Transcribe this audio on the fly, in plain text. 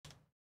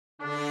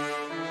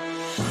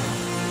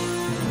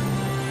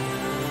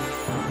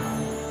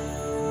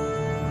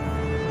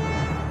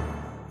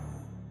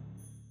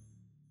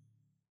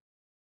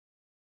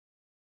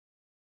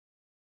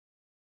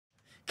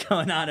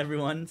Going on,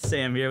 everyone?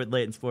 Sam here with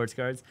Layton Sports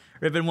Cards.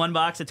 Ripping one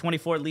box of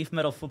 24 Leaf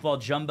Metal Football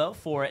Jumbo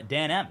for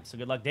Dan M. So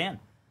good luck, Dan.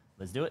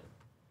 Let's do it.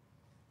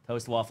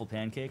 Toast, waffle,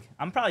 pancake.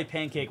 I'm probably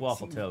pancake,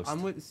 waffle, toast.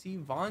 I'm with. See,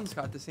 Vaughn's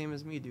got the same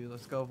as me, dude.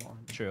 Let's go, Vaughn.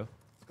 True.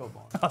 Let's go,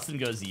 Vaughn. Austin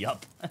goes,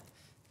 yup. All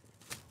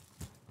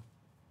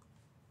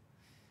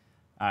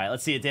right,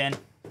 let's see it, Dan.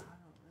 That's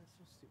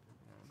so stupid,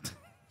 man.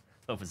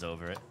 Both is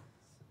over it.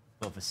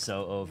 Both is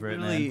so over it,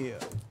 man. Literally,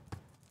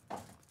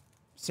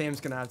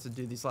 Sam's gonna have to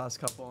do these last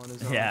couple on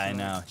his own. Yeah, I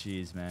tonight. know.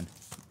 Jeez, man.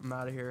 I'm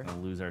out of here.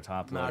 We'll lose our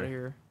top I'm out loader. of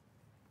here.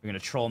 We're going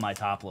to troll my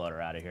top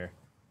loader out of here.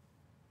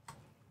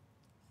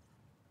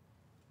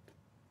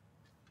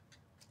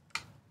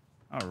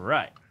 All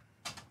right.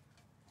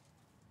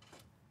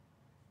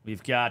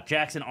 We've got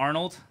Jackson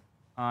Arnold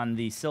on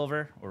the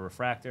silver or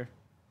refractor.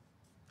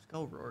 Let's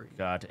go, Rory.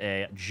 Got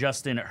a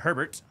Justin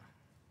Herbert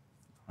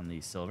on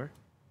the silver.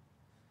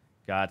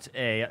 Got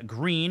a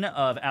green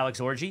of Alex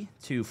Orji,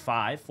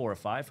 2-5,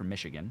 4-5 from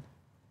Michigan.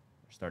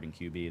 Starting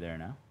QB there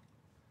now.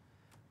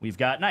 We've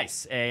got,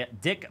 nice, a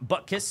Dick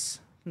Butkus.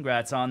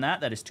 Congrats on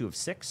that. That is 2 of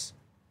 6.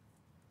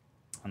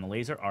 On the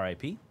laser,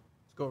 RIP. Let's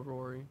go,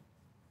 Rory.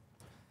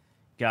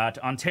 Got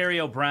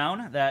Ontario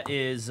Brown. That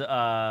is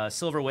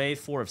Silver Wave,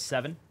 4 of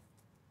 7.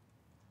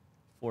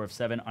 4 of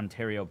 7,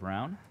 Ontario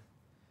Brown.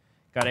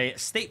 Got a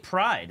State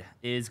Pride.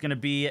 Is going to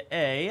be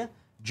a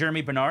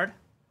Jeremy Bernard.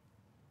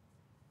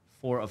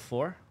 4 of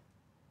 4.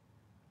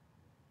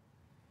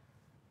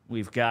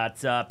 We've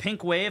got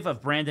Pink Wave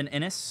of Brandon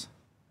Innes.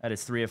 That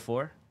is 3 of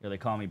 4. Yeah, they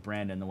call me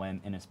Brandon the way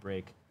I'm Innes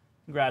break.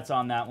 Congrats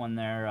on that one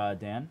there,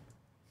 Dan.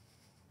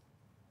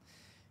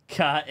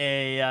 Got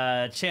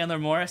a Chandler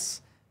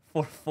Morris,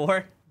 4 of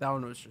 4. That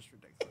one was just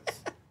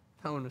ridiculous.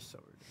 That one was so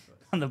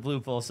ridiculous. On the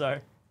blue pulsar.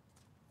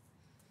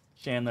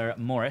 Chandler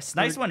Morris.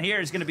 Nice one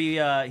here is going to be,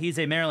 he's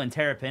a Maryland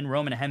Terrapin,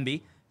 Roman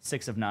Hemby,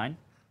 6 of 9.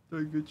 Did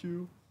I get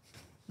you?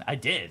 I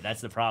did.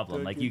 That's the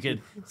problem. Like, you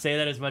could say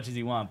that as much as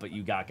you want, but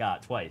you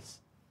got twice.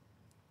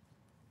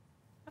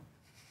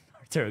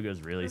 Arturo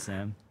goes, really,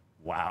 Sam?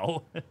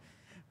 Wow.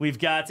 We've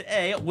got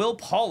a Will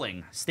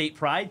Pauling, State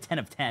Pride, 10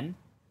 of 10.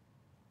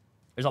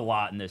 There's a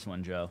lot in this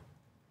one, Joe.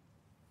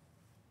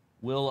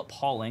 Will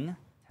Pauling,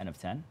 10 of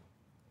 10.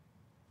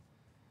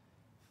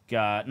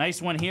 Got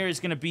nice one here is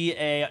going to be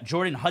a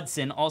Jordan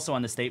Hudson, also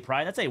on the State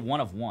Pride. That's a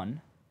 1 of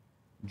 1.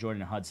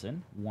 Jordan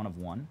Hudson, 1 of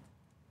 1.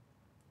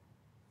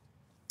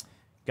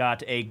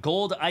 Got a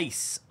Gold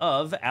Ice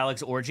of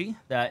Alex Orji.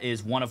 That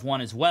is 1 of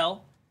 1 as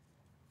well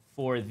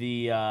for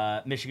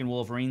the Michigan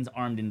Wolverines,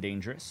 Armed and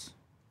Dangerous.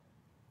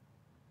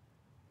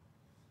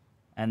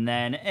 And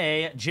then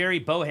a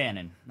Jerry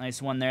Bohannon.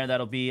 Nice one there.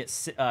 That'll be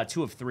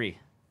 2 of 3.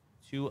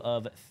 2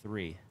 of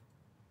 3.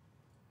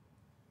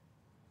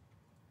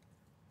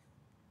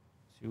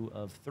 2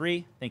 of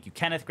 3. Thank you,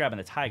 Kenneth, grabbing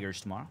the Tigers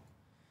tomorrow.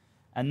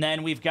 And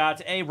then we've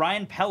got a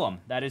Ryan Pelham.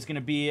 That is going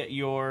to be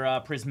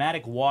your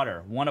Prismatic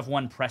Water. 1 of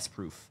 1 press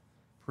proof.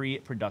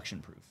 Pre-production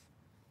proof.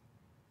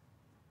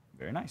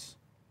 Very nice.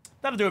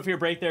 That'll do it for your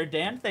break there,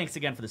 Dan. Thanks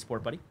again for the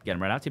support, buddy. Get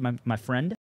him right out to you, my friend.